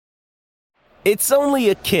It's only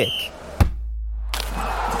a kick,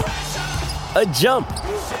 a jump,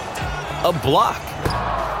 a block.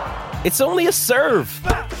 It's only a serve.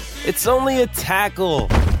 It's only a tackle,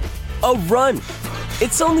 a run.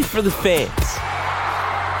 It's only for the fans.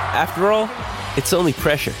 After all, it's only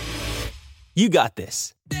pressure. You got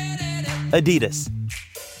this. Adidas.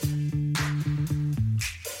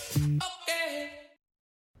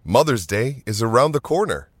 Mother's Day is around the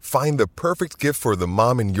corner. Find the perfect gift for the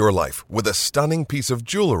mom in your life with a stunning piece of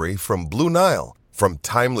jewelry from Blue Nile. From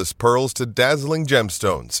timeless pearls to dazzling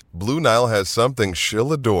gemstones, Blue Nile has something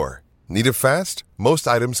she'll adore. Need it fast? Most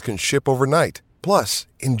items can ship overnight. Plus,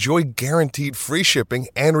 enjoy guaranteed free shipping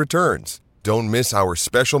and returns. Don't miss our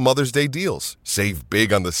special Mother's Day deals. Save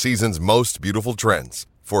big on the season's most beautiful trends.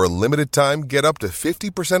 For a limited time, get up to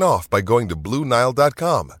 50% off by going to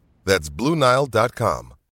BlueNile.com. That's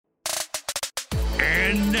BlueNile.com.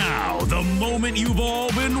 And now, the moment you've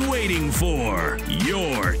all been waiting for.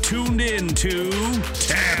 You're tuned in to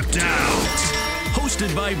Tapped Out.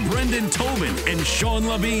 Hosted by Brendan Tobin and Sean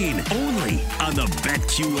Levine. Only on the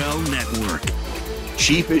BetQL Network.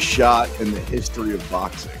 Cheapest shot in the history of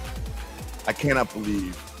boxing. I cannot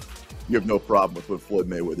believe you have no problem with what Floyd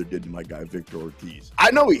Mayweather did to my guy Victor Ortiz.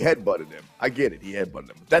 I know he headbutted him. I get it. He headbutted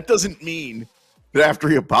him. But that doesn't mean that after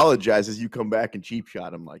he apologizes, you come back and cheap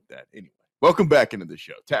shot him like that. Anyway, welcome back into the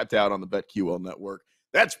show. Tapped Out on the BetQL Network.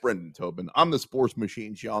 That's Brendan Tobin. I'm the sports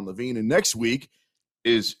machine, Sean Levine. And next week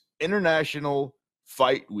is International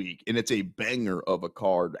Fight Week, and it's a banger of a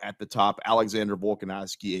card. At the top, Alexander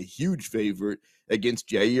Volkanovski, a huge favorite against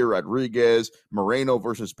Jair Rodriguez. Moreno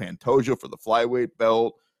versus Pantoja for the flyweight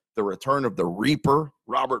belt. The return of the Reaper,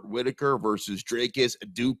 Robert Whittaker versus Dricus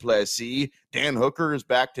du Plessis. Dan Hooker is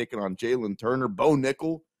back taking on Jalen Turner. Bo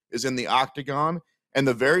Nickel is in the octagon. And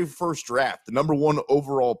the very first draft, the number one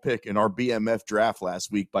overall pick in our BMF draft last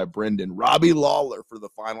week by Brendan, Robbie Lawler for the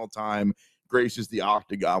final time graces the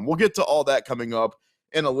octagon. We'll get to all that coming up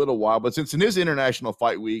in a little while. But since it is International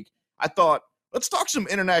Fight Week, I thought, let's talk some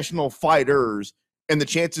international fighters and the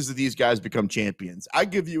chances that these guys become champions. I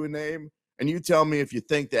give you a name, and you tell me if you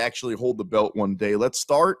think they actually hold the belt one day. Let's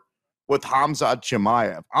start with Khamzat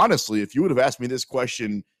Chimaev. Honestly, if you would have asked me this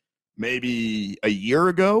question maybe a year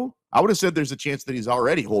ago, I would have said there's a chance that he's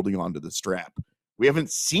already holding on to the strap. We haven't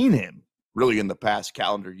seen him really in the past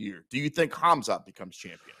calendar year. Do you think Khamzat becomes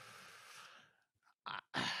champion?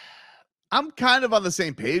 I'm kind of on the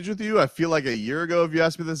same page with you. I feel like a year ago, if you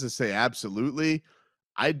asked me this, I'd say absolutely.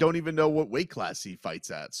 I don't even know what weight class he fights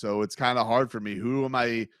at, so it's kind of hard for me. Who am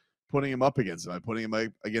I putting him up against? Am I putting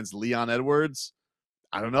him against Leon Edwards?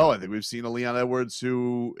 I don't know. I think we've seen a Leon Edwards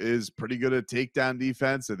who is pretty good at takedown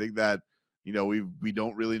defense. I think that, you know, we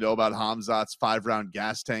don't really know about Khamzat's 5-round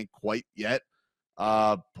gas tank quite yet.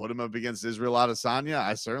 Put him up against Israel Adesanya.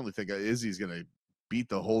 I certainly think Izzy's going to beat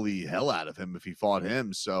the holy hell out of him if he fought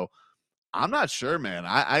him. So I'm not sure, man.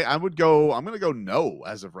 I'm going to go no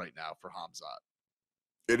as of right now for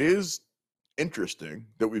Khamzat. It is interesting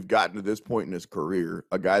that we've gotten to this point in his career,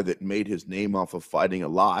 a guy that made his name off of fighting a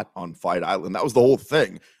lot on Fight Island. That was the whole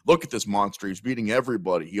thing. Look at this monster. He's beating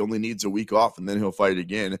everybody. He only needs a week off, and then he'll fight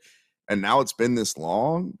again. And now it's been this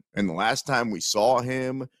long, and the last time we saw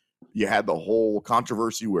him, you had the whole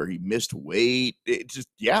controversy where he missed weight. It just,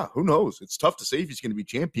 yeah, who knows? It's tough to say if he's going to be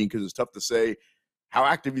champion because it's tough to say how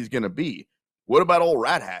active he's going to be. What about old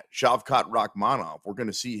Rat Hat, Shavkat Rakhmonov? We're going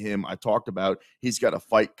to see him. I talked about he's got a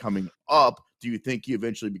fight coming up. Do you think he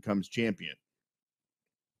eventually becomes champion?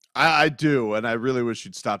 I do, and I really wish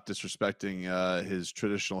you'd stop disrespecting his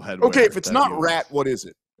traditional head. Okay, if it's not Rat, what is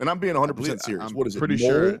it? And I'm being 100% serious. What is it? Pretty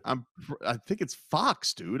sure. I think it's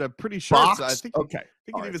Fox, dude. I'm pretty sure. Fox? I think. Okay. I think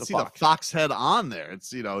you All even right, see Fox. the Fox head on there.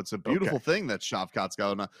 It's, you know, it's a beautiful thing that Shavkat's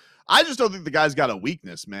got on. I just don't think the guy's got a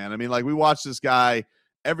weakness, man. I mean, like, we watch this guy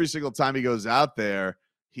every single time he goes out there.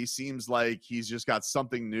 He seems like he's just got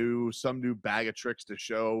something new, some new bag of tricks to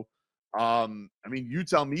show. I mean, you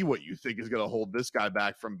tell me what you think is going to hold this guy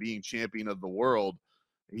back from being champion of the world.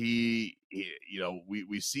 He you know,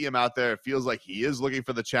 we see him out there. It feels like he is looking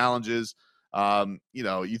for the challenges. You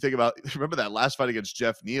know, you think about, remember that last fight against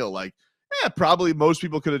Jeff Neal, like, probably most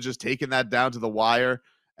people could have just taken that down to the wire.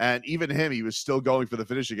 And even him, he was still going for the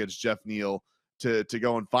finish against Jeff Neal to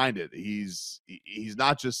go and find it. He's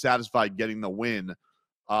not just satisfied getting the win.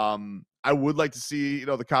 I would like to see, you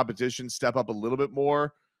know, the competition step up a little bit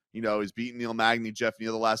more. You know, he's beaten Neil Magny, Jeff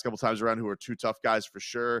Neal the last couple times around, who are two tough guys for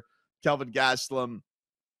sure. Kelvin Gastelum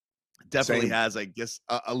definitely has, I guess,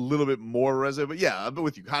 a little bit more resume. But yeah, I'm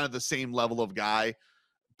with you, kind of the same level of guy.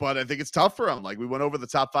 But I think it's tough for him. Like, we went over the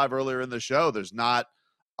top 5 earlier in the show. There's not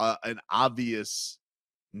an obvious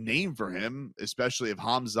name for him, especially if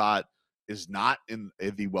Khamzat is not in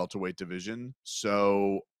the welterweight division.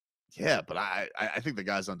 So, yeah, but I think the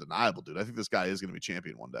guy's undeniable, dude. I think this guy is going to be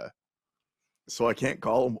champion one day. So I can't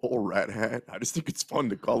call him Old Rat Hat. I just think it's fun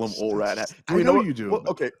to call him Old Rat Hat. I know you do.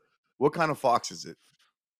 Okay, what kind of fox is it?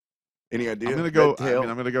 Any idea? I'm gonna go.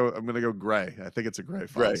 I'm gonna go gray. I think it's a gray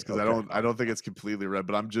fox because I don't think it's completely red.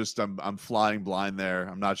 But I'm flying blind there.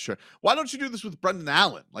 I'm not sure. Why don't you do this with Brendan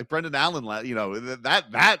Allen? Like Brendan Allen,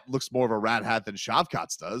 that looks more of a rat hat than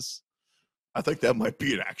Shavkat's does. I think that might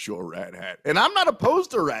be an actual rat hat. And I'm not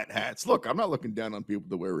opposed to rat hats. Look, I'm not looking down on people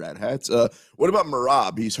that wear rat hats. What about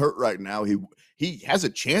Merab? He's hurt right now. He has a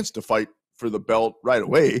chance to fight for the belt right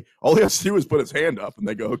away. All he has to do is put his hand up and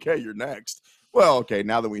they go, okay, you're next. Well, okay,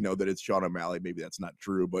 now that we know that it's Sean O'Malley, maybe that's not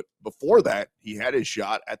true. But before that, he had his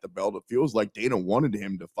shot at the belt. It feels like Dana wanted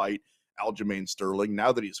him to fight Aljamain Sterling.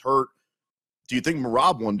 Now that he's hurt, do you think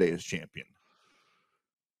Merab one day is champion?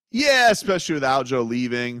 Yeah, especially with Aljo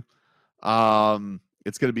leaving.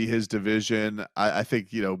 It's going to be his division. I think,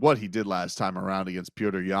 what he did last time around against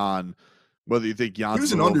Petr Yan, whether you think Jan's he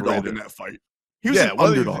was an underdog in that fight. He was an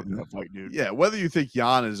underdog in that fight, dude. Yeah, whether you think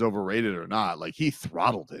Yan is overrated or not, like he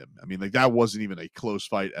throttled him. I mean, like that wasn't even a close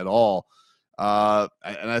fight at all. And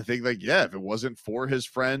I think if it wasn't for his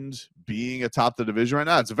friend being atop the division right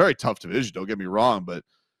now, it's a very tough division. Don't get me wrong, but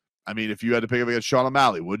I mean, if you had to pick him against Sean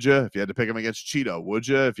O'Malley, would you? If you had to pick him against Cheeto, would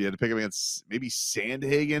you? If you had to pick him against maybe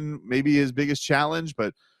Sandhagen, maybe his biggest challenge,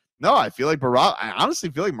 but no, I honestly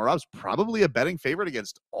feel like Merab's probably a betting favorite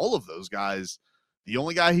against all of those guys. The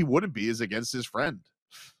only guy he wouldn't be is against his friend.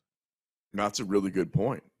 That's a really good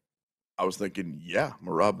point. I was thinking,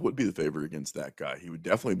 Merab would be the favorite against that guy. He would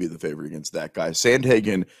definitely be the favorite against that guy.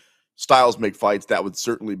 Sandhagen, styles make fights. That would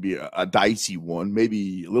certainly be a dicey one,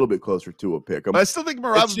 maybe a little bit closer to a pick. But I still think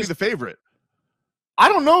Merab would be the favorite. I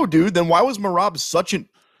don't know, dude. Then why was Merab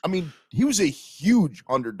he was a huge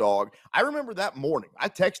underdog. I remember that morning. I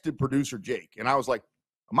texted producer Jake, and I was like,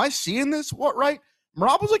 am I seeing this? What, right?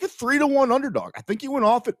 Merab was like a 3-1 underdog. I think he went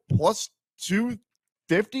off at plus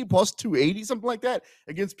 250, plus 280, something like that,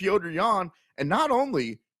 against Petr Yan. And not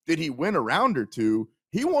only did he win a round or two,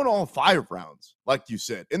 he won all 5 rounds, like you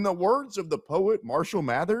said. In the words of the poet Marshall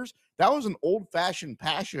Mathers, that was an old-fashioned,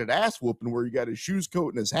 passionate ass-whooping where he got his shoes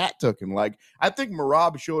coat and his hat taken. Like, I think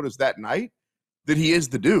Merab showed us that night that he is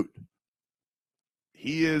the dude.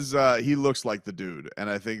 He is. He looks like the dude. And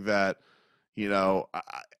I think that,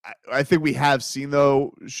 I think we have seen,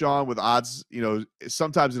 though, Sean, with odds,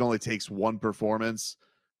 sometimes it only takes one performance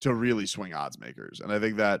to really swing odds makers. And I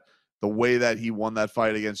think that the way that he won that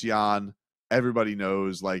fight against Yan, everybody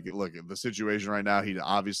knows, like, look, the situation right now, he'd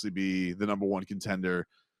obviously be the number one contender.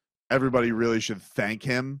 Everybody really should thank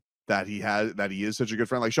him that he is such a good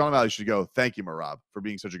friend. Like Sean O'Malley should go, thank you, Merab, for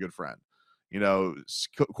being such a good friend.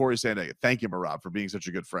 Corey Sandhagen, thank you, Merab, for being such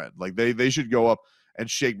a good friend. Like they should go up and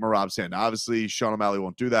shake Merab's hand. Now, obviously, Sean O'Malley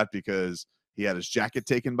won't do that because he had his jacket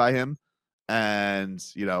taken by him. And,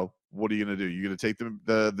 what are you going to do? You're going to take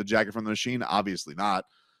the jacket from the machine? Obviously not.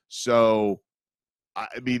 So, I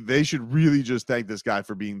mean, they should really just thank this guy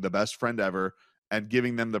for being the best friend ever and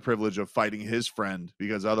giving them the privilege of fighting his friend,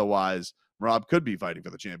 because otherwise Merab could be fighting for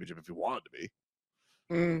the championship if he wanted to be.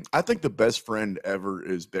 I think the best friend ever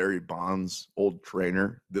is Barry Bonds, old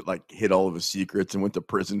trainer that hid all of his secrets and went to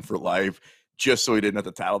prison for life just so he didn't have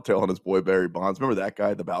to tattletale on his boy Barry Bonds. Remember that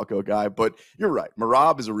guy, the Balco guy? But you're right.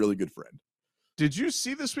 Merab is a really good friend. Did you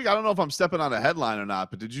see this week? I don't know if I'm stepping on a headline or not,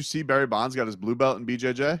 but did you see Barry Bonds got his blue belt in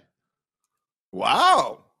BJJ?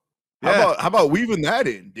 Wow. Yeah. How about weaving that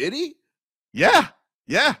in? Did he? Yeah.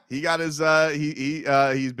 Yeah. He got his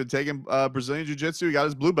he's been taking Brazilian Jiu-Jitsu. He got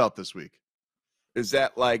his blue belt this week. Is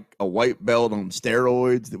that like a white belt on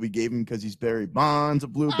steroids that we gave him because he's Barry Bonds, a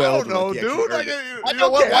blue belt? I don't know, dude. You know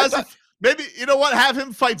what? Maybe, you know what? Have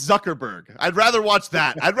him fight Zuckerberg. I'd rather watch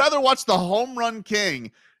that. I'd rather watch the home run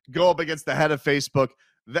king go up against the head of Facebook.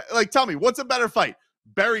 Tell me, what's a better fight?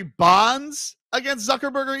 Barry Bonds against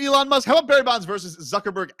Zuckerberg or Elon Musk? How about Barry Bonds versus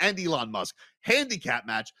Zuckerberg and Elon Musk? Handicap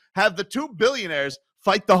match. Have the two billionaires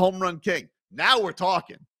fight the home run king. Now we're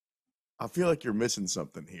talking. I feel like you're missing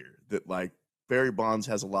something here. That Barry Bonds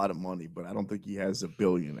has a lot of money, but I don't think he has a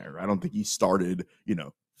billionaire. I don't think he started,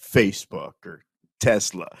 Facebook or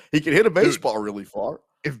Tesla. He can hit a baseball really far.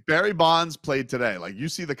 If Barry Bonds played today, you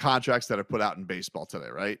see the contracts that are put out in baseball today,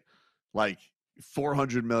 right?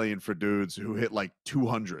 $400 million for dudes who hit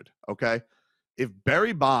 200. Okay. If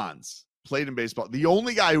Barry Bonds played in baseball, the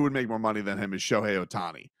only guy who would make more money than him is Shohei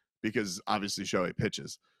Ohtani, because obviously Shohei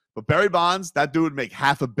pitches. But Barry Bonds, that dude would make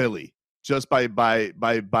 $500 million just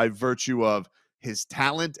by virtue of his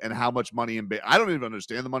talent and how much money I don't even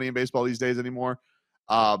understand the money in baseball these days anymore.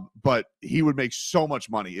 But he would make so much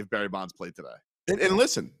money if Barry Bonds played today. And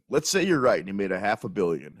listen, let's say you're right, and he made $500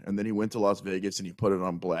 million, and then he went to Las Vegas and he put it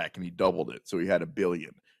on black and he doubled it, so he had $1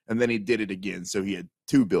 billion, and then he did it again, so he had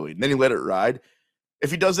 $2 billion. Then he let it ride. If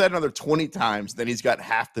he does that another 20 times, then he's got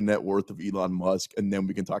half the net worth of Elon Musk, and then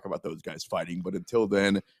we can talk about those guys fighting. But until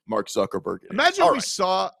then, Mark Zuckerberg.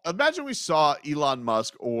 Imagine we saw Elon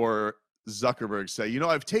Musk or Zuckerberg say,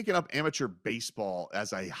 I've taken up amateur baseball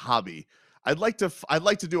as a hobby. I'd like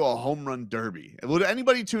to do a home run derby. Would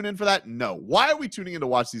anybody tune in for that? No. Why are we tuning in to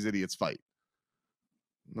watch these idiots fight?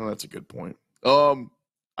 No, that's a good point.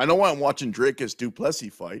 I know why I'm watching Dricus Du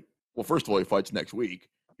Plessis fight. Well, first of all, he fights next week.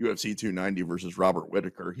 UFC 290 versus Robert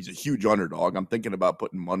Whittaker. He's a huge underdog. I'm thinking about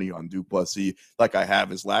putting money on Du Plessis like I have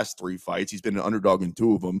his last 3 fights. He's been an underdog in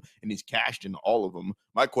 2 of them, and he's cashed in all of them.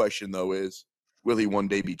 My question, though, is will he one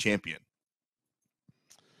day be champion?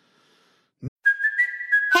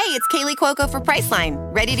 Hey, it's Kaylee Cuoco for Priceline.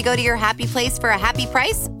 Ready to go to your happy place for a happy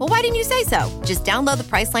price? Well, why didn't you say so? Just download the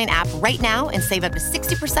Priceline app right now and save up to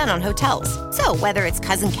 60% on hotels. So whether it's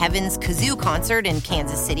Cousin Kevin's Kazoo Concert in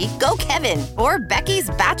Kansas City, go Kevin, or Becky's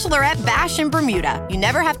Bachelorette Bash in Bermuda, you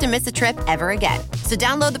never have to miss a trip ever again. So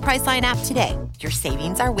download the Priceline app today. Your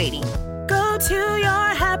savings are waiting. Go to your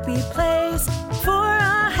happy place for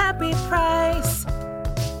a happy price.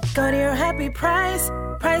 Go to your happy price,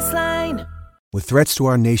 Priceline. With threats to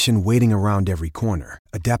our nation waiting around every corner,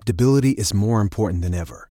 adaptability is more important than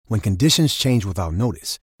ever. When conditions change without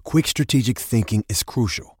notice, quick strategic thinking is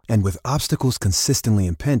crucial. And with obstacles consistently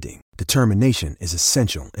impending, determination is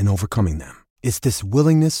essential in overcoming them. It's this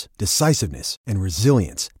willingness, decisiveness, and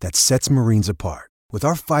resilience that sets Marines apart. With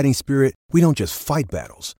our fighting spirit, we don't just fight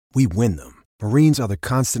battles, we win them. Marines are the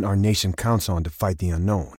constant our nation counts on to fight the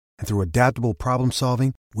unknown. And through adaptable problem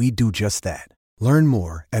solving, we do just that. Learn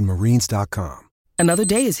more at marines.com. Another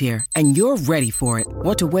day is here, and you're ready for it.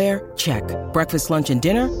 What to wear? Check. Breakfast, lunch, and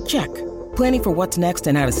dinner? Check. Planning for what's next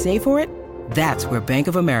and how to save for it? That's where Bank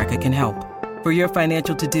of America can help. For your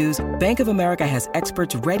financial to-dos, Bank of America has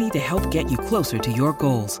experts ready to help get you closer to your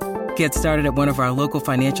goals. Get started at one of our local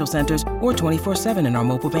financial centers or 24/7 in our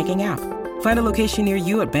mobile banking app. Find a location near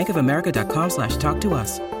you at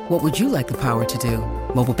bankofamerica.com/talktous. What would you like the power to do?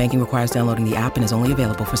 Mobile banking requires downloading the app and is only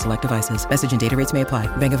available for select devices. Message and data rates may apply.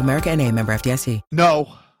 Bank of America NA, member FDIC.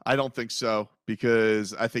 No, I don't think so,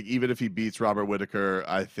 because I think even if he beats Robert Whittaker,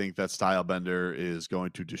 I think that Stylebender is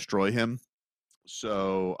going to destroy him.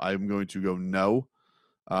 So I'm going to go no.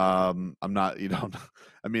 I'm not,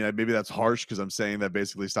 I mean, maybe that's harsh because I'm saying that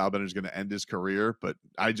basically Stylebender is going to end his career, but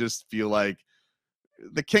I just feel like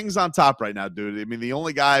the King's on top right now, dude. I mean, the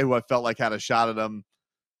only guy who I felt like had a shot at him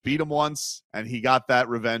beat him once, and he got that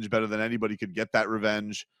revenge better than anybody could get that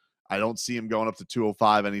revenge. I don't see him going up to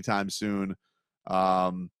 205 anytime soon.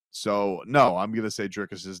 So no, I'm going to say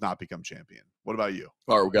Dricus does not become champion. What about you?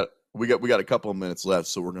 All right, we got a couple of minutes left,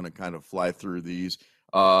 so we're going to kind of fly through these.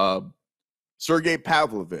 Sergey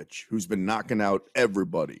Pavlovich, who's been knocking out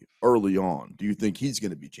everybody early on. Do you think he's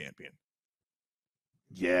going to be champion?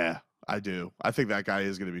 Yeah, I do. I think that guy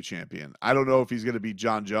is going to be champion. I don't know if he's going to be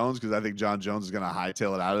John Jones, because I think John Jones is going to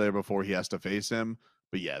hightail it out of there before he has to face him.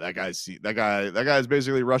 But yeah, that guy is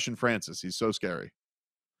basically Russian Francis. He's so scary.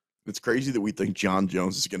 It's crazy that we think John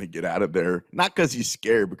Jones is going to get out of there, not because he's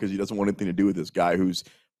scared, because he doesn't want anything to do with this guy who's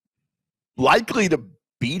likely to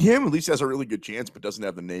beat him. At least has a really good chance, but doesn't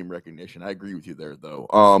have the name recognition. I agree with you there, though.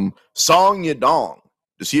 Song Yadong,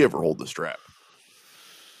 does he ever hold the strap?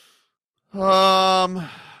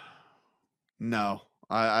 No,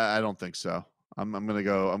 I don't think so. I'm gonna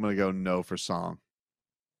go no for Song.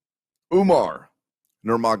 Umar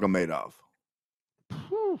Nurmagomedov.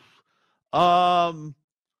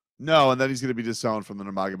 No, and then he's gonna be disowned from the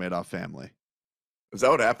Nurmagomedov family. Is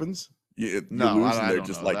that what happens? You lose and they're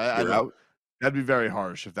just like, you're out? That'd be very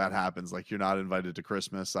harsh if that happens. Like, you're not invited to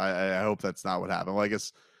Christmas. I hope that's not what happened. Well, I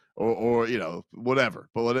guess, or whatever.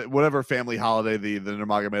 But whatever family holiday the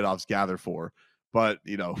Nurmagomedovs gather for. But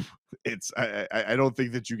it's I don't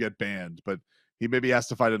think that you get banned. But he maybe has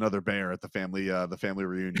to fight another bear at the family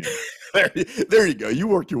reunion. there you go. You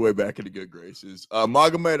worked your way back into good graces.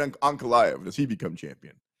 Magomed Ankalaev, does he become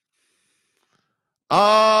champion?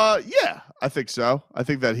 Yeah, I think so. I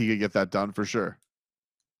think that he could get that done for sure.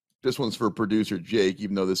 This one's for producer Jake,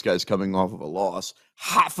 even though this guy's coming off of a loss.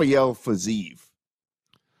 Rafael Fiziev.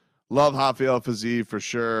 Love Rafael Fiziev for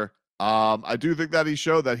sure. I do think that he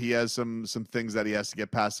showed that he has some things that he has to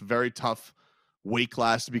get past. Very tough weight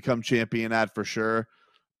class to become champion at for sure.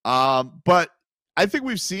 But I think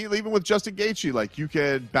we've seen, even with Justin Gaethje, like, you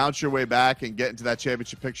can bounce your way back and get into that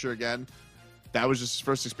championship picture again. that was just his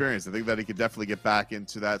first experience. I think that he could definitely get back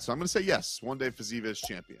into that. So I'm going to say yes. One day Fiziev is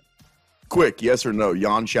champion. Quick, yes or no?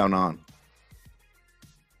 Yan Xiaonan.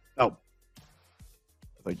 No.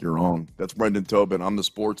 I think you're wrong. That's Brendan Tobin. I'm the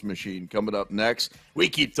Sports Machine. Coming up next, we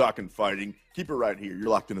keep talking fighting. Keep it right here. You're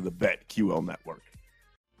locked into the BetQL Network.